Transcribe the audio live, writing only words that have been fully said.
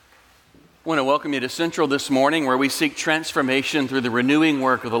I want to welcome you to Central this morning, where we seek transformation through the renewing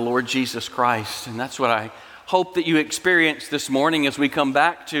work of the Lord Jesus Christ. And that's what I hope that you experience this morning as we come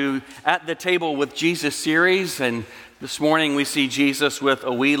back to At the Table with Jesus series. And this morning we see Jesus with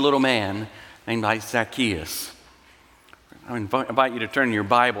a wee little man named Zacchaeus. I invite you to turn your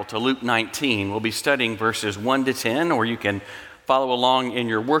Bible to Luke 19. We'll be studying verses 1 to 10, or you can follow along in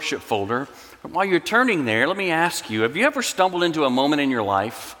your worship folder. But while you're turning there, let me ask you, have you ever stumbled into a moment in your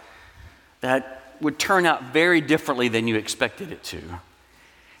life that would turn out very differently than you expected it to?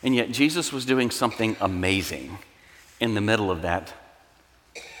 And yet Jesus was doing something amazing in the middle of that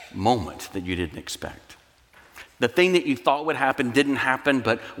moment that you didn't expect. The thing that you thought would happen didn't happen,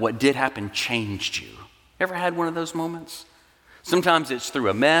 but what did happen changed you. Ever had one of those moments? Sometimes it's through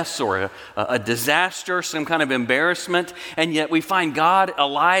a mess or a disaster, some kind of embarrassment, and yet we find God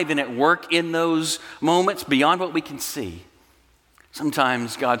alive and at work in those moments beyond what we can see.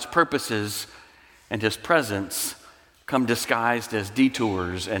 Sometimes God's purposes and His presence come disguised as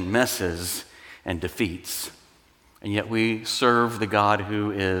detours and messes and defeats. And yet we serve the God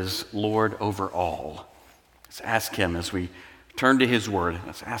who is Lord over all. Let's ask Him as we turn to His Word.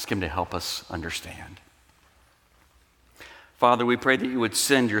 Let's ask Him to help us understand. Father, we pray that you would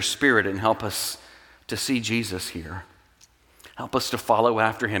send your Spirit and help us to see Jesus here. Help us to follow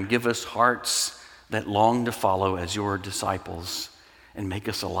after Him. Give us hearts that long to follow as your disciples. And make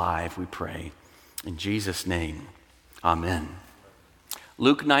us alive, we pray. In Jesus' name, amen.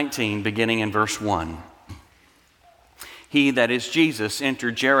 Luke 19, beginning in verse 1. He, that is Jesus,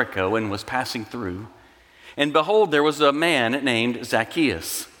 entered Jericho and was passing through. And behold, there was a man named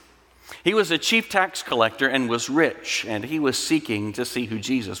Zacchaeus. He was a chief tax collector and was rich, and he was seeking to see who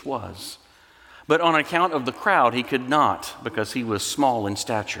Jesus was. But on account of the crowd, he could not, because he was small in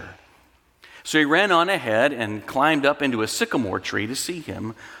stature. So he ran on ahead and climbed up into a sycamore tree to see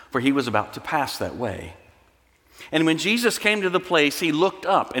him, for he was about to pass that way. And when Jesus came to the place, he looked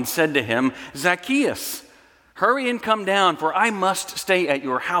up and said to him, "Zacchaeus, hurry and come down, for I must stay at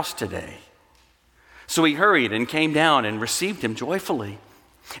your house today." So he hurried and came down and received him joyfully.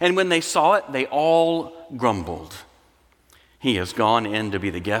 And when they saw it, they all grumbled. "He has gone in to be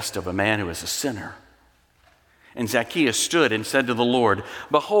the guest of a man who is a sinner." And Zacchaeus stood and said to the Lord,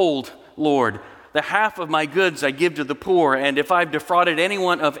 "Behold, Lord, the half of my goods I give to the poor, and if I've defrauded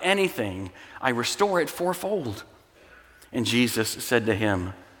anyone of anything, I restore it fourfold." And Jesus said to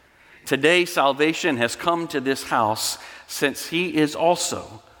him, "Today salvation has come to this house, since he is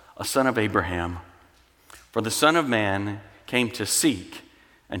also a son of Abraham. For the Son of Man came to seek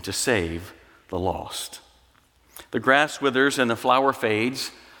and to save the lost. The grass withers and the flower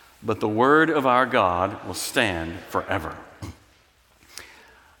fades, but the word of our God will stand forever."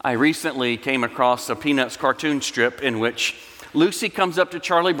 I recently came across a Peanuts cartoon strip in which Lucy comes up to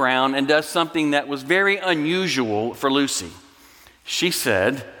Charlie Brown and does something that was very unusual for Lucy. She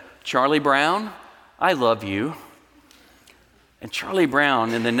said, "Charlie Brown, I love you." And Charlie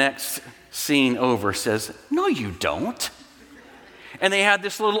Brown, in the next scene over, says, "No, you don't." And they had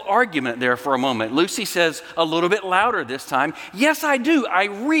this little argument there for a moment. Lucy says a little bit louder this time, "Yes, I do. I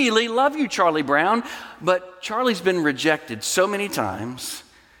really love you, Charlie Brown." But Charlie's been rejected so many times,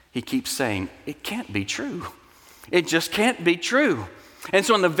 he keeps saying, "It can't be true. It just can't be true." And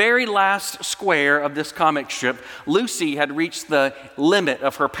so in the very last square of this comic strip, Lucy had reached the limit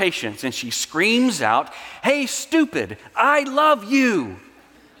of her patience, and she screams out, "Hey, stupid, I love you."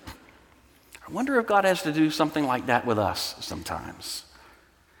 I wonder if God has to do something like that with us sometimes.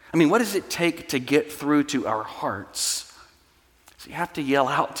 I mean, what does it take to get through to our hearts? Does He have to yell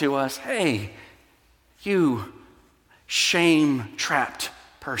out to us, "Hey, you shame-trapped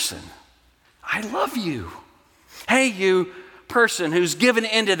person, I love you. Hey, you person who's given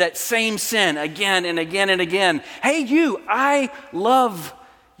into that same sin again and again and again. Hey, you, I love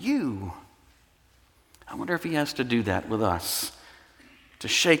you." I wonder if He has to do that with us, to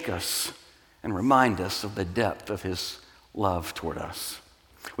shake us and remind us of the depth of His love toward us.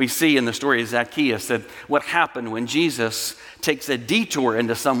 We see in the story of Zacchaeus that what happened when Jesus takes a detour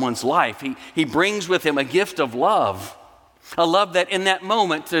into someone's life, he brings with him a gift of love. A love that in that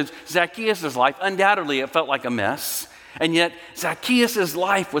moment to Zacchaeus' life, undoubtedly it felt like a mess. And yet Zacchaeus'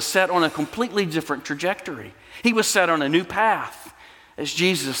 life was set on a completely different trajectory. He was set on a new path as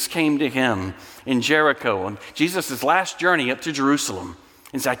Jesus came to him in Jericho on Jesus' last journey up to Jerusalem.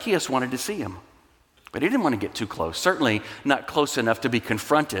 And Zacchaeus wanted to see him, but he didn't want to get too close, certainly not close enough to be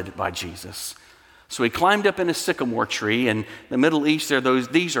confronted by Jesus. So he climbed up in a sycamore tree. In the Middle East,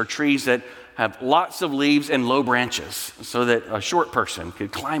 these are trees that have lots of leaves and low branches so that a short person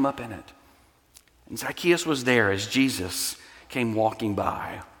could climb up in it. And Zacchaeus was there as Jesus came walking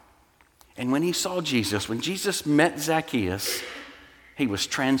by. And when he saw Jesus, when Jesus met Zacchaeus, he was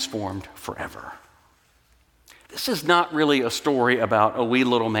transformed forever. This is not really a story about a wee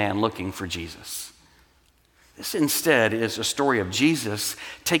little man looking for Jesus. This instead is a story of Jesus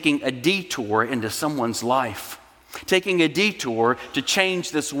taking a detour into someone's life, taking a detour to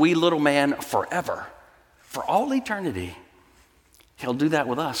change this wee little man forever, for all eternity. He'll do that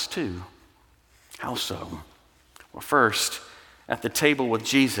with us too. How so? Well, first, at the table with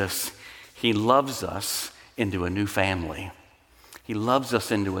Jesus, he loves us into a new family. He loves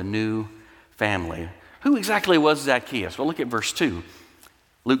us into a new family. Who exactly was Zacchaeus? Well, look at verse 2.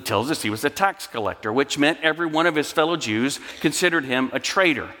 Luke tells us he was a tax collector, which meant every one of his fellow Jews considered him a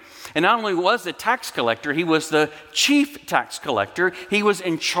traitor. And not only was a tax collector, he was the chief tax collector. He was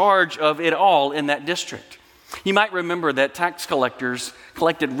in charge of it all in that district. You might remember that tax collectors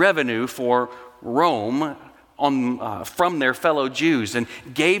collected revenue for Rome from their fellow Jews and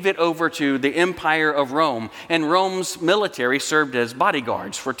gave it over to the empire of Rome. And Rome's military served as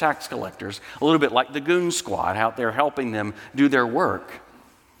bodyguards for tax collectors, a little bit like the goon squad out there helping them do their work.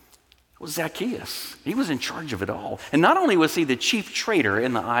 It was Zacchaeus. He was in charge of it all. And not only was he the chief traitor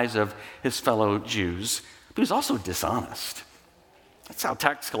in the eyes of his fellow Jews, but he was also dishonest. That's how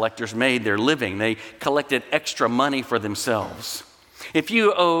tax collectors made their living. They collected extra money for themselves. If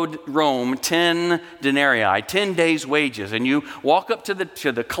you owed Rome 10 denarii, 10 days' wages, and you walk up to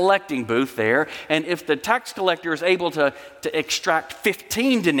the collecting booth there, and if the tax collector is able to extract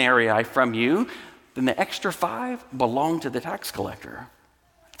 15 denarii from you, then the extra 5 belong to the tax collector.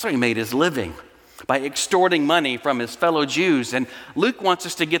 That's how he made his living, by extorting money from his fellow Jews. And Luke wants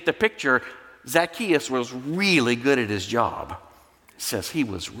us to get the picture. Zacchaeus was really good at his job. It says he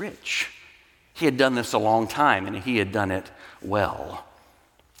was rich. He had done this a long time, and he had done it well.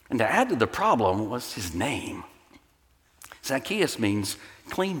 And to add to the problem was his name. Zacchaeus means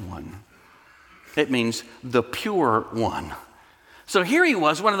clean one. It means the pure one. So here he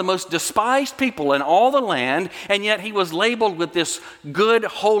was, one of the most despised people in all the land, and yet he was labeled with this good,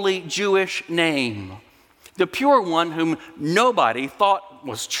 holy Jewish name. The pure one whom nobody thought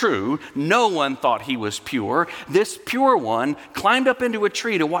was true. No one thought he was pure. This pure one climbed up into a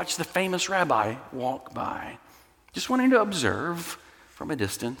tree to watch the famous rabbi walk by, just wanting to observe from a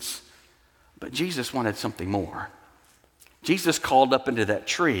distance. But Jesus wanted something more. Jesus called up into that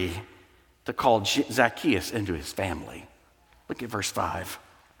tree to call Zacchaeus into his family. Look at verse 5.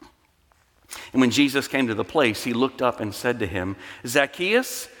 And when Jesus came to the place, he looked up and said to him,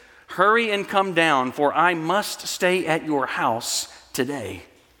 Zacchaeus, hurry and come down, for I must stay at your house today.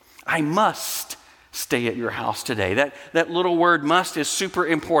 I must stay at your house today. That little word must is super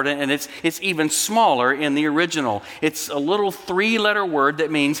important, and it's even smaller in the original. It's a little 3-letter word that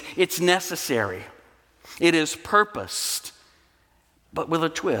means it's necessary. It is purposed, but with a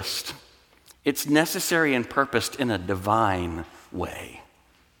twist. It's necessary and purposed in a divine way.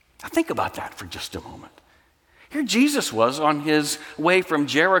 Now think about that for just a moment. Here Jesus was on his way from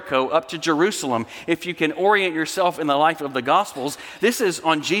Jericho up to Jerusalem. If you can orient yourself in the life of the Gospels, this is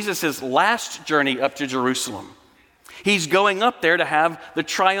on Jesus' last journey up to Jerusalem. He's going up there to have the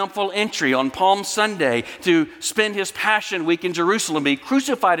triumphal entry on Palm Sunday, to spend his Passion Week in Jerusalem, be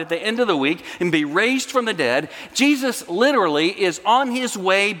crucified at the end of the week, and be raised from the dead. Jesus literally is on his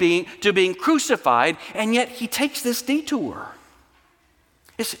way to being crucified, and yet he takes this detour.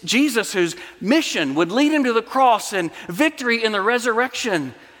 It's Jesus whose mission would lead him to the cross and victory in the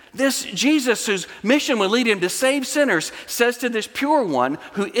resurrection. This Jesus whose mission would lead him to save sinners says to this pure one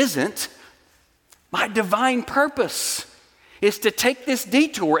who isn't, my divine purpose is to take this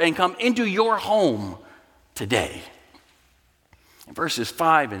detour and come into your home today. In verses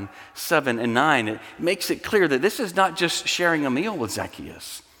 5 and 7 and 9, it makes it clear that this is not just sharing a meal with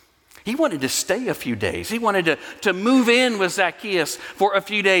Zacchaeus. He wanted to stay a few days. He wanted to move in with Zacchaeus for a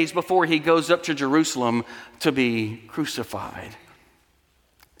few days before he goes up to Jerusalem to be crucified.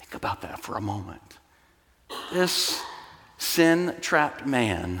 Think about that for a moment. This sin-trapped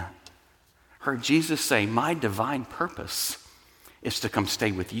man heard Jesus say, my divine purpose is to come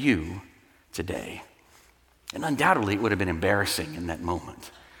stay with you today. And undoubtedly it would have been embarrassing in that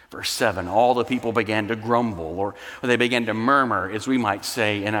moment. Verse 7, all the people began to grumble, or they began to murmur, as we might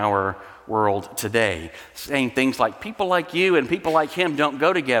say in our world today, saying things like, people like you and people like him don't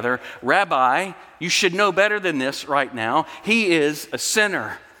go together. Rabbi, you should know better than this right now. He is a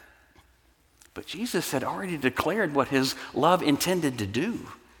sinner. But Jesus had already declared what his love intended to do.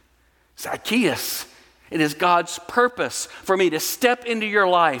 Zacchaeus, it is God's purpose for me to step into your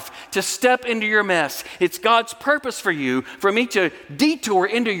life, to step into your mess. It's God's purpose for you, for me to detour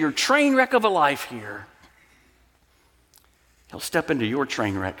into your train wreck of a life here. He'll step into your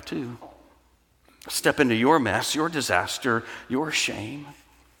train wreck too. step into your mess, your disaster, your shame?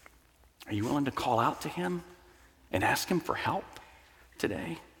 Are you willing to call out to him and ask him for help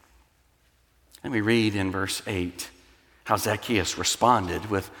today? And we read in verse 8 how Zacchaeus responded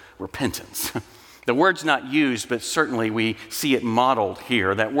with repentance. The word's not used, but certainly we see it modeled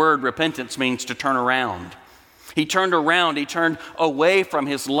here. That word repentance means to turn around. He turned around, he turned away from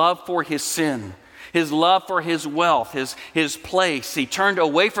his love for his sin, his love for his wealth, his place. He turned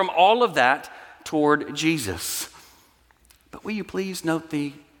away from all of that toward Jesus. But will you please note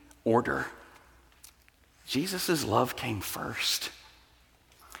the order? Jesus' love came first.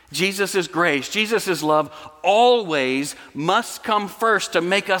 Jesus' grace, Jesus' love always must come first to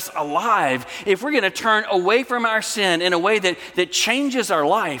make us alive. If we're going to turn away from our sin in a way that changes our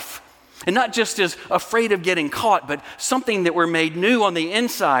life, and not just as afraid of getting caught, but something that we're made new on the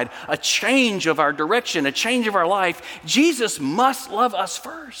inside, a change of our direction, a change of our life, Jesus must love us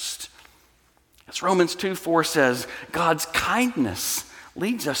first. As Romans 2:4 says, God's kindness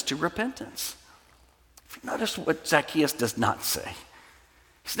leads us to repentance. Notice what Zacchaeus does not say.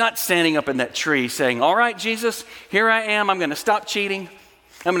 He's not standing up in that tree saying, all right, Jesus, here I am. I'm going to stop cheating.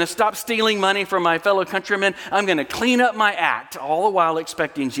 I'm going to stop stealing money from my fellow countrymen. I'm going to clean up my act, all the while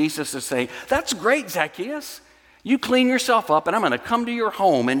expecting Jesus to say, that's great, Zacchaeus. You clean yourself up, and I'm going to come to your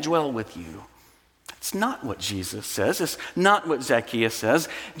home and dwell with you. That's not what Jesus says. It's not what Zacchaeus says.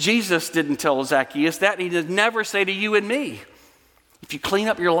 Jesus didn't tell Zacchaeus that. He did never say to you and me, if you clean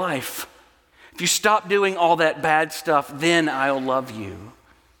up your life, if you stop doing all that bad stuff, then I'll love you.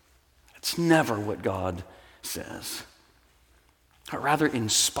 It's never what God says. Or rather, in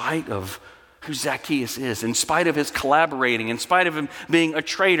spite of who Zacchaeus is, in spite of his collaborating, in spite of him being a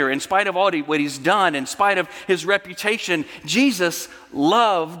traitor, in spite of all what he's done, in spite of his reputation, Jesus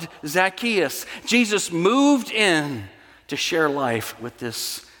loved Zacchaeus. Jesus moved in to share life with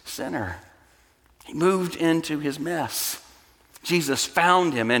this sinner. He moved into his mess. Jesus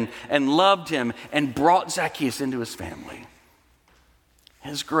found him and loved him and brought Zacchaeus into his family.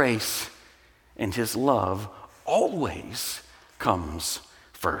 His grace and his love always comes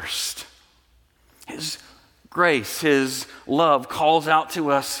first. His grace, his love calls out to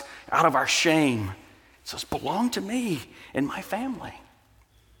us out of our shame. It says, belong to me and my family.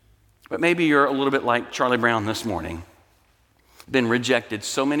 But maybe you're a little bit like Charlie Brown this morning. Been rejected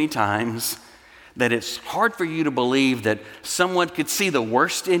so many times that it's hard for you to believe that someone could see the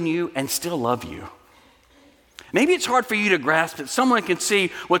worst in you and still love you. Maybe it's hard for you to grasp that someone can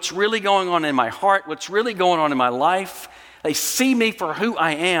see what's really going on in my heart, what's really going on in my life. They see me for who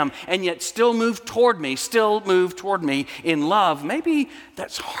I am and yet still move toward me in love. Maybe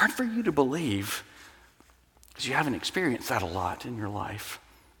that's hard for you to believe because you haven't experienced that a lot in your life.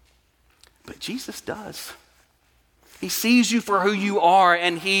 But Jesus does. He sees you for who you are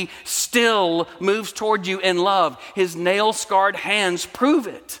and he still moves toward you in love. His nail-scarred hands prove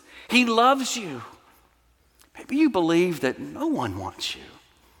it. He loves you. Maybe you believe that no one wants you.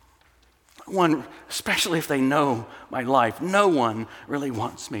 No one, especially if they know my life, no one really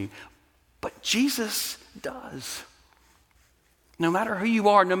wants me. But Jesus does. No matter who you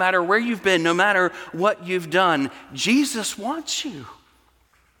are, no matter where you've been, no matter what you've done, Jesus wants you.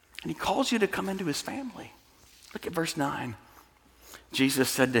 And he calls you to come into his family. Look at verse 9. Jesus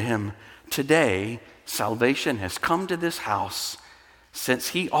said to him, today salvation has come to this house, since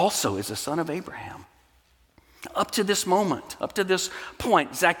he also is a son of Abraham. Up to this moment, up to this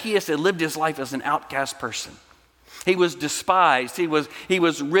point, Zacchaeus had lived his life as an outcast person. He was despised. He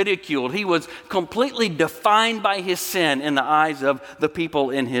was ridiculed. He was completely defined by his sin in the eyes of the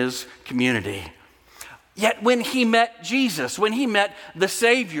people in his community. Yet when he met Jesus, when he met the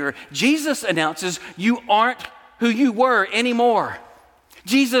Savior, Jesus announces, you aren't who you were anymore.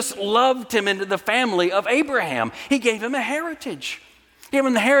 Jesus loved him into the family of Abraham. He gave him a heritage. He gave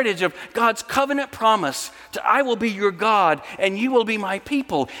him the heritage of God's covenant promise to I will be your God and you will be my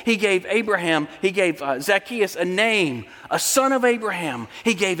people. He gave Zacchaeus a name, a son of Abraham.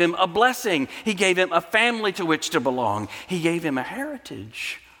 He gave him a blessing. He gave him a family to which to belong. He gave him a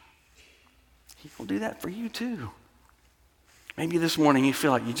heritage. He will do that for you too. Maybe this morning you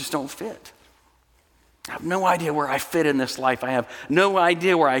feel like you just don't fit. I have no idea where I fit in this life. I have no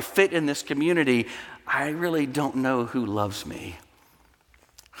idea where I fit in this community. I really don't know who loves me.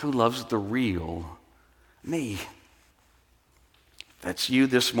 Who loves the real me? If that's you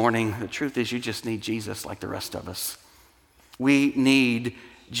this morning, the truth is you just need Jesus like the rest of us. We need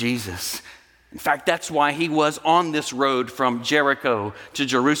Jesus. In fact, that's why he was on this road from Jericho to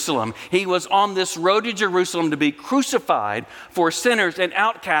Jerusalem. He was on this road to Jerusalem to be crucified for sinners and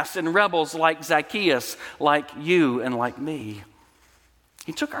outcasts and rebels like Zacchaeus, like you and like me.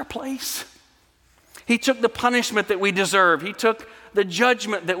 He took our place. He took the punishment that we deserve. He took the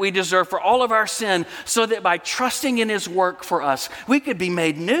judgment that we deserve for all of our sin so that by trusting in his work for us, we could be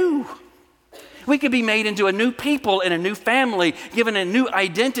made new. We could be made into a new people and a new family, given a new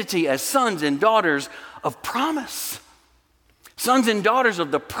identity as sons and daughters of promise. Sons and daughters of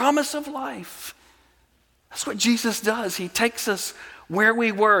the promise of life. That's what Jesus does. He takes us where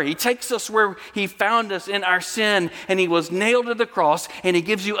we were. He takes us where he found us in our sin, and he was nailed to the cross, and he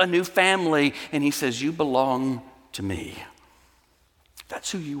gives you a new family, and he says, you belong to me.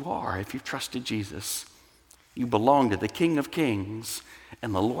 That's who you are if you've trusted Jesus. You belong to the King of Kings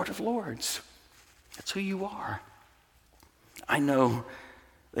and the Lord of Lords. That's who you are. I know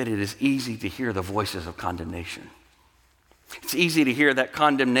that it is easy to hear the voices of condemnation. It's easy to hear that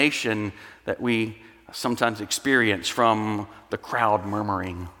condemnation that we sometimes experience from the crowd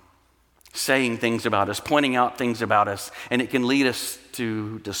murmuring, saying things about us, pointing out things about us, and it can lead us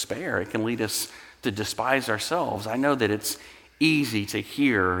to despair. It can lead us to despise ourselves. I know that it's easy to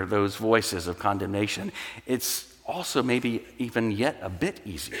hear those voices of condemnation. It's also maybe even yet a bit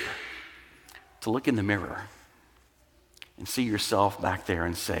easier to look in the mirror and see yourself back there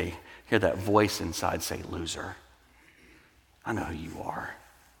and say, hear that voice inside say, loser. I know who you are.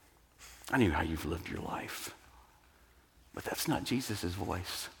 I know how you've lived your life. But that's not Jesus'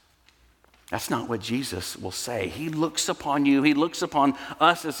 voice. That's not what Jesus will say. He looks upon you. He looks upon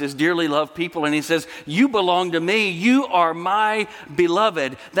us as his dearly loved people, and he says, you belong to me. You are my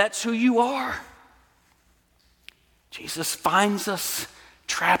beloved. That's who you are. Jesus finds us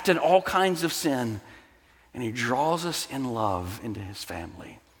trapped in all kinds of sin, and he draws us in love into his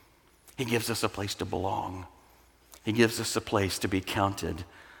family. He gives us a place to belong. He gives us a place to be counted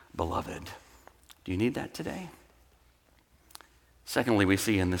beloved. Do you need that today? Secondly, we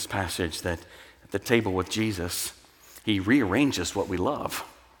see in this passage that at the table with Jesus, he rearranges what we love.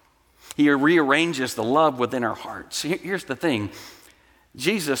 He rearranges the love within our hearts. Here's the thing.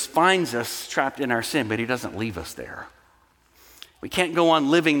 Jesus finds us trapped in our sin, but he doesn't leave us there. We can't go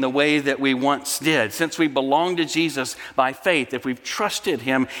on living the way that we once did. Since we belong to Jesus by faith, if we've trusted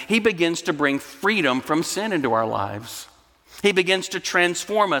him, he begins to bring freedom from sin into our lives. He begins to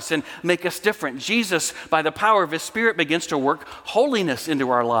transform us and make us different. Jesus, by the power of his Spirit, begins to work holiness into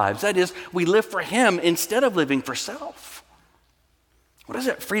our lives. That is, we live for him instead of living for self. What does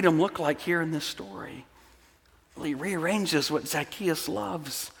that freedom look like here in this story? Well, he rearranges what Zacchaeus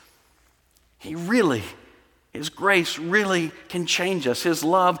loves. His grace really can change us. His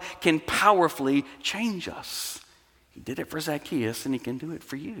love can powerfully change us. He did it for Zacchaeus, and he can do it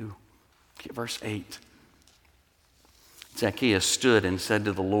for you. Look at verse 8. Zacchaeus stood and said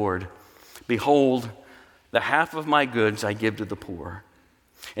to the Lord, behold, the half of my goods I give to the poor.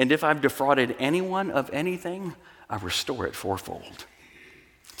 And if I've defrauded anyone of anything, I restore it fourfold.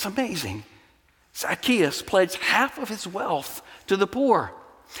 It's amazing. Zacchaeus pledged half of his wealth to the poor,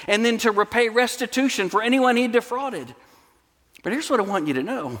 and then to repay restitution for anyone he defrauded. But here's what I want you to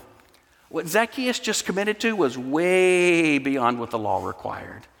know. What Zacchaeus just committed to was way beyond what the law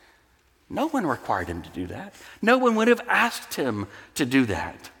required. No one required him to do that. No one would have asked him to do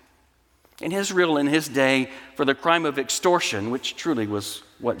that. In Israel, in his day, for the crime of extortion, which truly was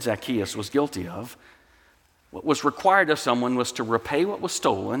what Zacchaeus was guilty of, what was required of someone was to repay what was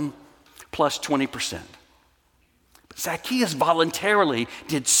stolen plus 20%. But Zacchaeus voluntarily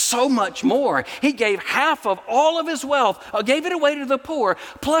did so much more. He gave half of all of his wealth, gave it away to the poor,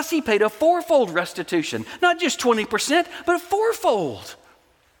 plus he paid a fourfold restitution. Not just 20%, but a fourfold.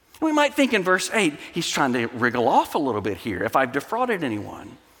 We might think in verse 8, he's trying to wriggle off a little bit here, if I've defrauded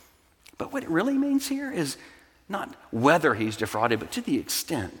anyone. But what it really means here is not whether he's defrauded, but to the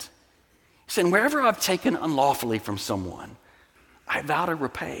extent. He's saying, wherever I've taken unlawfully from someone, I vow to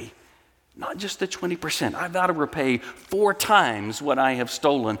repay not just the 20%. I vow to repay 4 times what I have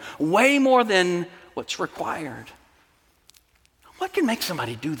stolen, way more than what's required. What can make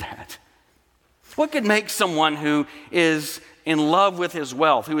somebody do that? What could make someone who is in love with his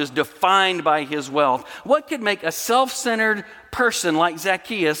wealth, who is defined by his wealth, what could make a self-centered person like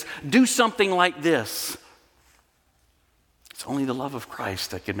Zacchaeus do something like this? It's only the love of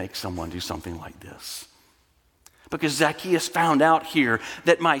Christ that could make someone do something like this. Because Zacchaeus found out here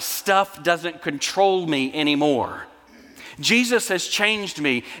that my stuff doesn't control me anymore. Jesus has changed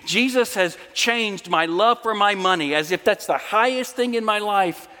me. Jesus has changed my love for my money as if that's the highest thing in my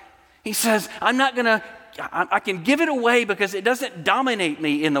life. He says, I can give it away because it doesn't dominate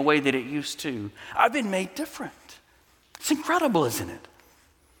me in the way that it used to. I've been made different. It's incredible, isn't it?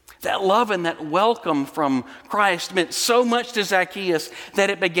 That love and that welcome from Christ meant so much to Zacchaeus that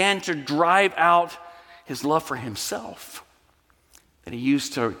it began to drive out his love for himself, that he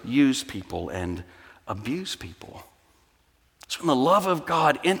used to use people and abuse people. So when the love of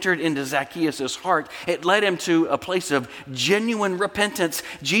God entered into Zacchaeus' heart, it led him to a place of genuine repentance.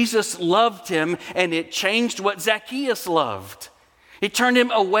 Jesus loved him, and it changed what Zacchaeus loved. It turned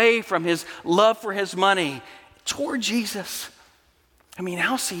him away from his love for his money toward Jesus. I mean,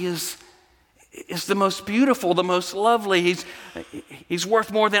 Halsey is the most beautiful, the most lovely. He's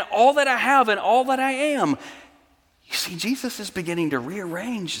worth more than all that I have and all that I am. You see, Jesus is beginning to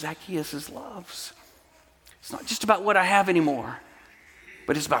rearrange Zacchaeus' loves. It's not just about what I have anymore,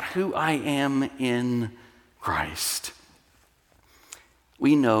 but it's about who I am in Christ.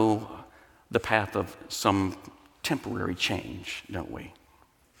 We know the path of some temporary change, don't we?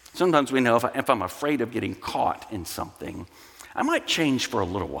 Sometimes we know if I'm afraid of getting caught in something, I might change for a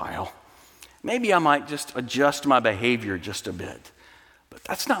little while. Maybe I might just adjust my behavior just a bit. But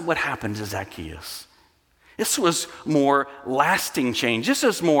that's not what happened to Zacchaeus. This was more lasting change. This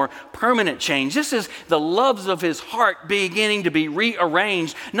is more permanent change. This is the loves of his heart beginning to be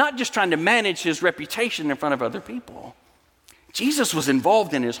rearranged, not just trying to manage his reputation in front of other people. Jesus was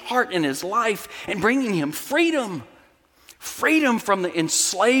involved in his heart and his life and bringing him freedom. Freedom from the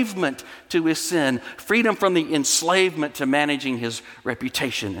enslavement to his sin. Freedom from the enslavement to managing his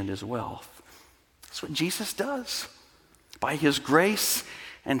reputation and his wealth. That's what Jesus does. By his grace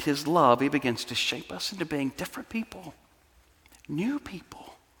and his love, he begins to shape us into being different people, new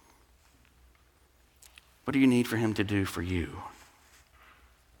people. What do you need for him to do for you?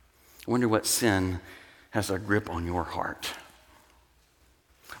 I wonder what sin has a grip on your heart.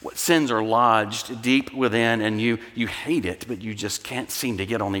 What sins are lodged deep within and you hate it, but you just can't seem to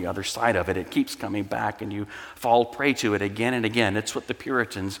get on the other side of it. It keeps coming back and you fall prey to it again and again. It's what the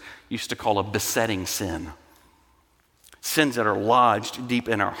Puritans used to call a besetting sin. Sins that are lodged deep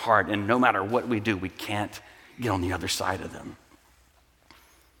in our heart, and no matter what we do, we can't get on the other side of them.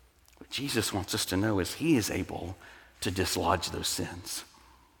 What Jesus wants us to know is he is able to dislodge those sins.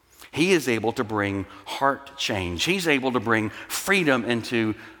 He is able to bring heart change. He's able to bring freedom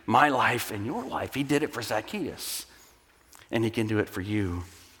into my life and your life. He did it for Zacchaeus, and he can do it for you.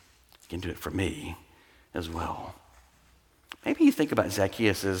 He can do it for me as well. Maybe you think about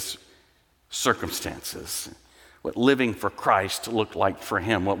Zacchaeus' circumstances, what living for Christ looked like for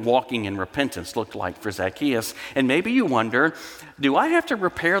him, what walking in repentance looked like for Zacchaeus. And maybe you wonder, do I have to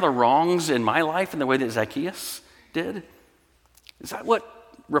repair the wrongs in my life in the way that Zacchaeus did? Is that what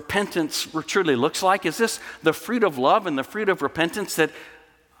repentance truly looks like? Is this the fruit of love and the fruit of repentance, that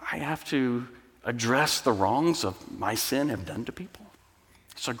I have to address the wrongs of my sin have done to people?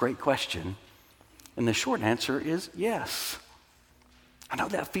 It's a great question. And the short answer is yes. I know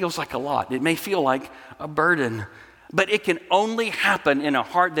that feels like a lot. It may feel like a burden, but it can only happen in a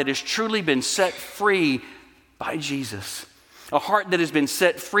heart that has truly been set free by Jesus. A heart that has been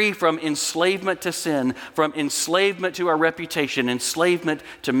set free from enslavement to sin, from enslavement to our reputation, enslavement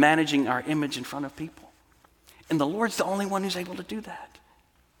to managing our image in front of people. And the Lord's the only one who's able to do that.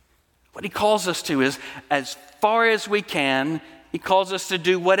 What he calls us to is, as far as we can, he calls us to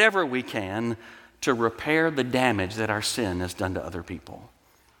do whatever we can to repair the damage that our sin has done to other people.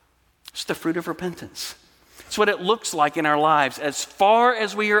 It's the fruit of repentance. It's what it looks like in our lives. As far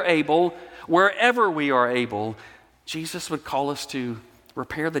as we are able, wherever we are able, Jesus would call us to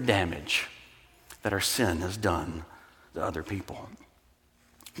repair the damage that our sin has done to other people.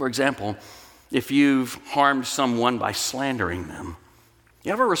 For example, if you've harmed someone by slandering them, you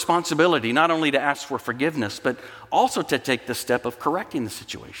have a responsibility not only to ask for forgiveness, but also to take the step of correcting the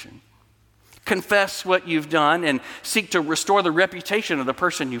situation. Confess what you've done and seek to restore the reputation of the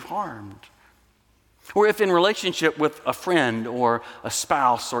person you've harmed. Or if in relationship with a friend or a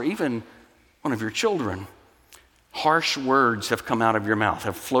spouse or even one of your children, harsh words have come out of your mouth,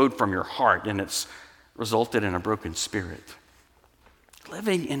 have flowed from your heart, and it's resulted in a broken spirit.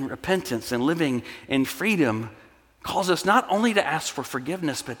 Living in repentance and living in freedom calls us not only to ask for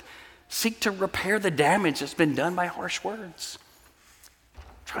forgiveness, but seek to repair the damage that's been done by harsh words.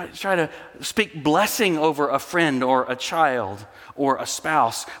 Try to speak blessing over a friend or a child or a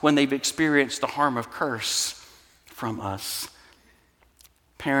spouse when they've experienced the harm of curse from us.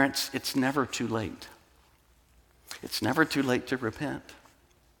 Parents, it's never too late. It's never too late to repent.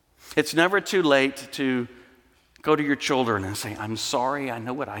 It's never too late to go to your children and say, I'm sorry, I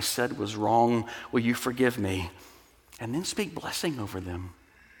know what I said was wrong. Will you forgive me? And then speak blessing over them.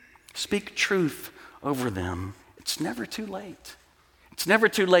 Speak truth over them. It's never too late. It's never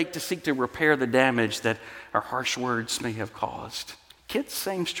too late to seek to repair the damage that our harsh words may have caused. Kids,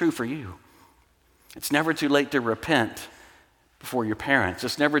 same's true for you. It's never too late to repent before your parents.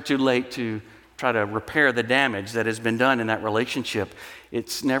 It's never too late to try to repair the damage that has been done in that relationship,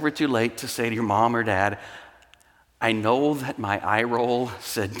 it's never too late to say to your mom or dad, I know that my eye roll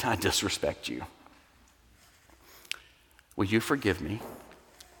said I disrespect you. Will you forgive me?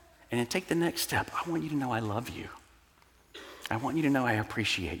 And then take the next step. I want you to know I love you. I want you to know I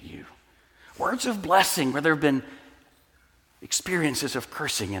appreciate you. Words of blessing where there have been experiences of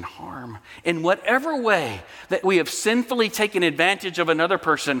cursing and harm. In whatever way that we have sinfully taken advantage of another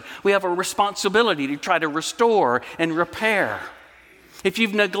person, we have a responsibility to try to restore and repair. If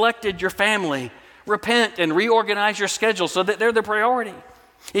you've neglected your family, repent and reorganize your schedule so that they're the priority.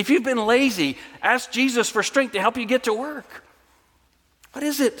 If you've been lazy, ask Jesus for strength to help you get to work. What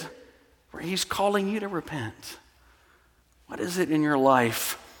is it where he's calling you to repent? What is it in your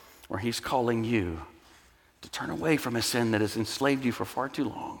life where he's calling you to turn away from a sin that has enslaved you for far too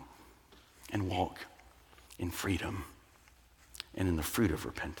long and walk in freedom and in the fruit of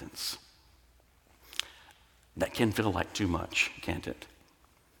repentance? That can feel like too much, can't it?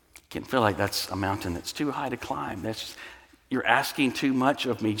 It can feel like that's a mountain that's too high to climb. You're asking too much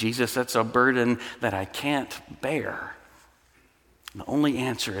of me, Jesus. That's a burden that I can't bear. The only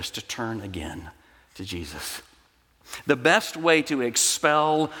answer is to turn again to Jesus. The best way to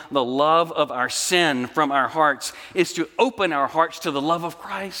expel the love of our sin from our hearts is to open our hearts to the love of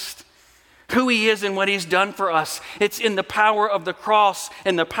Christ, who he is and what he's done for us. It's in the power of the cross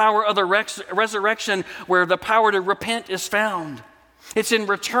and the power of the resurrection where the power to repent is found. It's in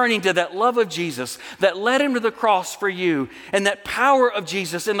returning to that love of Jesus that led him to the cross for you, and that power of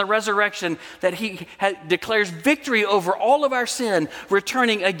Jesus in the resurrection that he declares victory over all of our sin,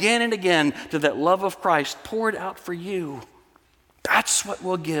 returning again and again to that love of Christ poured out for you. That's what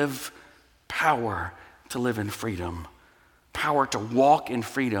will give power to live in freedom, power to walk in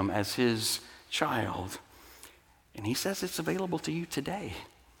freedom as his child. And he says it's available to you today.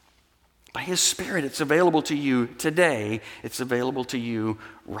 By his Spirit, it's available to you today. It's available to you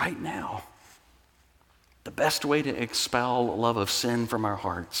right now. The best way to expel love of sin from our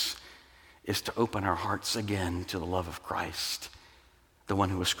hearts is to open our hearts again to the love of Christ, the one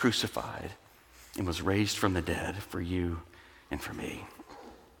who was crucified and was raised from the dead for you and for me.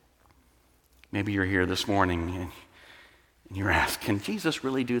 Maybe you're here this morning and you're asked, can Jesus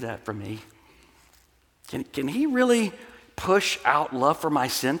really do that for me? Can he really push out love for my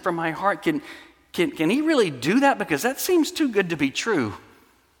sin from my heart? Can he really do that? Because that seems too good to be true.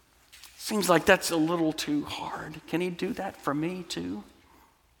 Seems like that's a little too hard. Can he do that for me too?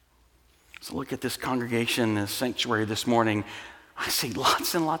 So look at this congregation, this sanctuary this morning. I see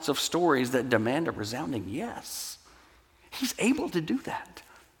lots and lots of stories that demand a resounding yes. He's able to do that.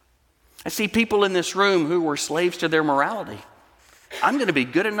 I see people in this room who were slaves to their morality. I'm going to be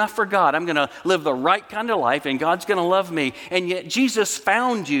good enough for God. I'm going to live the right kind of life, and God's going to love me. And yet Jesus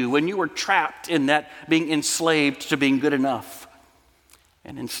found you when you were trapped in that being enslaved to being good enough.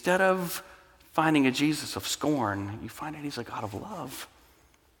 And instead of finding a Jesus of scorn, you find out he's a God of love.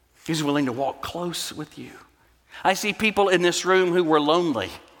 He's willing to walk close with you. I see people in this room who were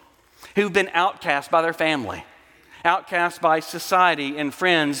lonely, who've been outcast by their family, outcast by society and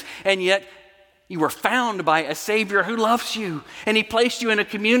friends, and yet you were found by a Savior who loves you, and he placed you in a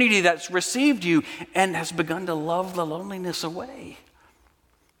community that's received you and has begun to love the loneliness away.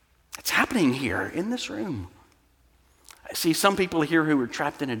 It's happening here in this room. I see some people here who are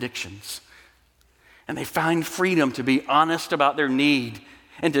trapped in addictions, and they find freedom to be honest about their need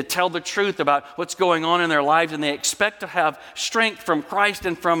and to tell the truth about what's going on in their lives, and they expect to have strength from Christ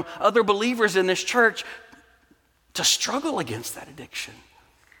and from other believers in this church to struggle against that addiction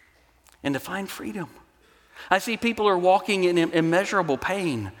and to find freedom. I see people who are walking in immeasurable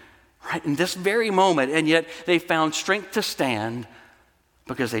pain right in this very moment, and yet they found strength to stand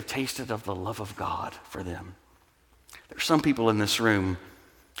because they've tasted of the love of God for them. There's some people in this room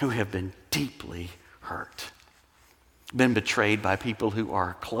who have been deeply hurt, been betrayed by people who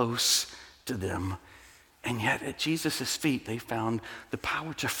are close to them, and yet at Jesus' feet they found the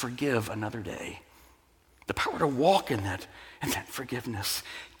power to forgive another day, the power to walk in that forgiveness.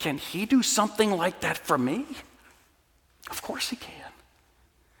 Can he do something like that for me? Of course he can.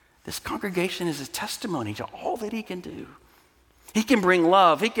 This congregation is a testimony to all that he can do. He can bring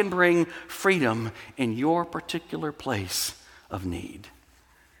love. He can bring freedom in your particular place of need.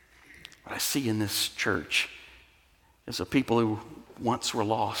 What I see in this church is a people who once were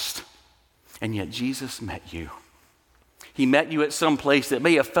lost, and yet Jesus met you. He met you at some place that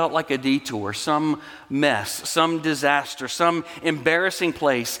may have felt like a detour, some mess, some disaster, some embarrassing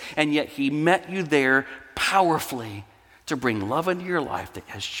place, and yet he met you there powerfully to bring love into your life that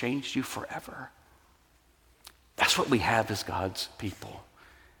has changed you forever. That's what we have as God's people.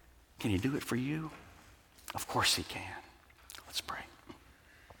 Can he do it for you? Of course he can. Let's pray.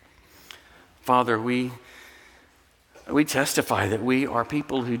 Father, we testify that we are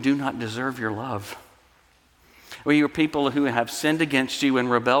people who do not deserve your love. We are people who have sinned against you and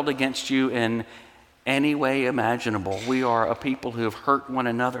rebelled against you in any way imaginable. We are a people who have hurt one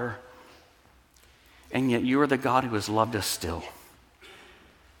another, and yet you are the God who has loved us still.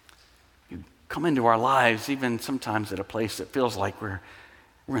 You come into our lives even sometimes at a place that feels like we're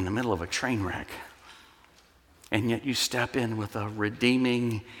in the middle of a train wreck, and yet you step in with a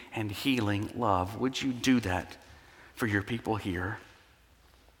redeeming and healing love. Would you do that for your people here?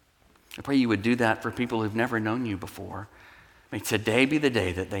 I pray you would do that for people who've never known you before. May today be the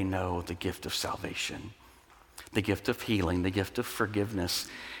day that they know the gift of salvation, the gift of healing, the gift of forgiveness,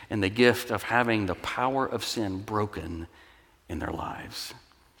 and the gift of having the power of sin broken in their lives.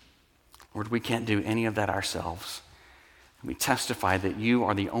 Lord, we can't do any of that ourselves. We testify that you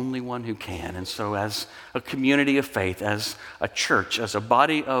are the only one who can. And so as a community of faith, as a church, as a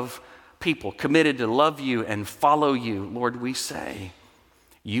body of people committed to love you and follow you, Lord, we say,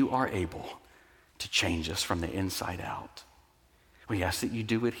 you are able to change us from the inside out. We ask that you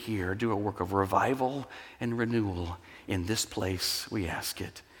do it here, do a work of revival and renewal in this place. We ask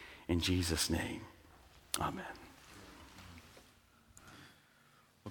it in Jesus' name. Amen.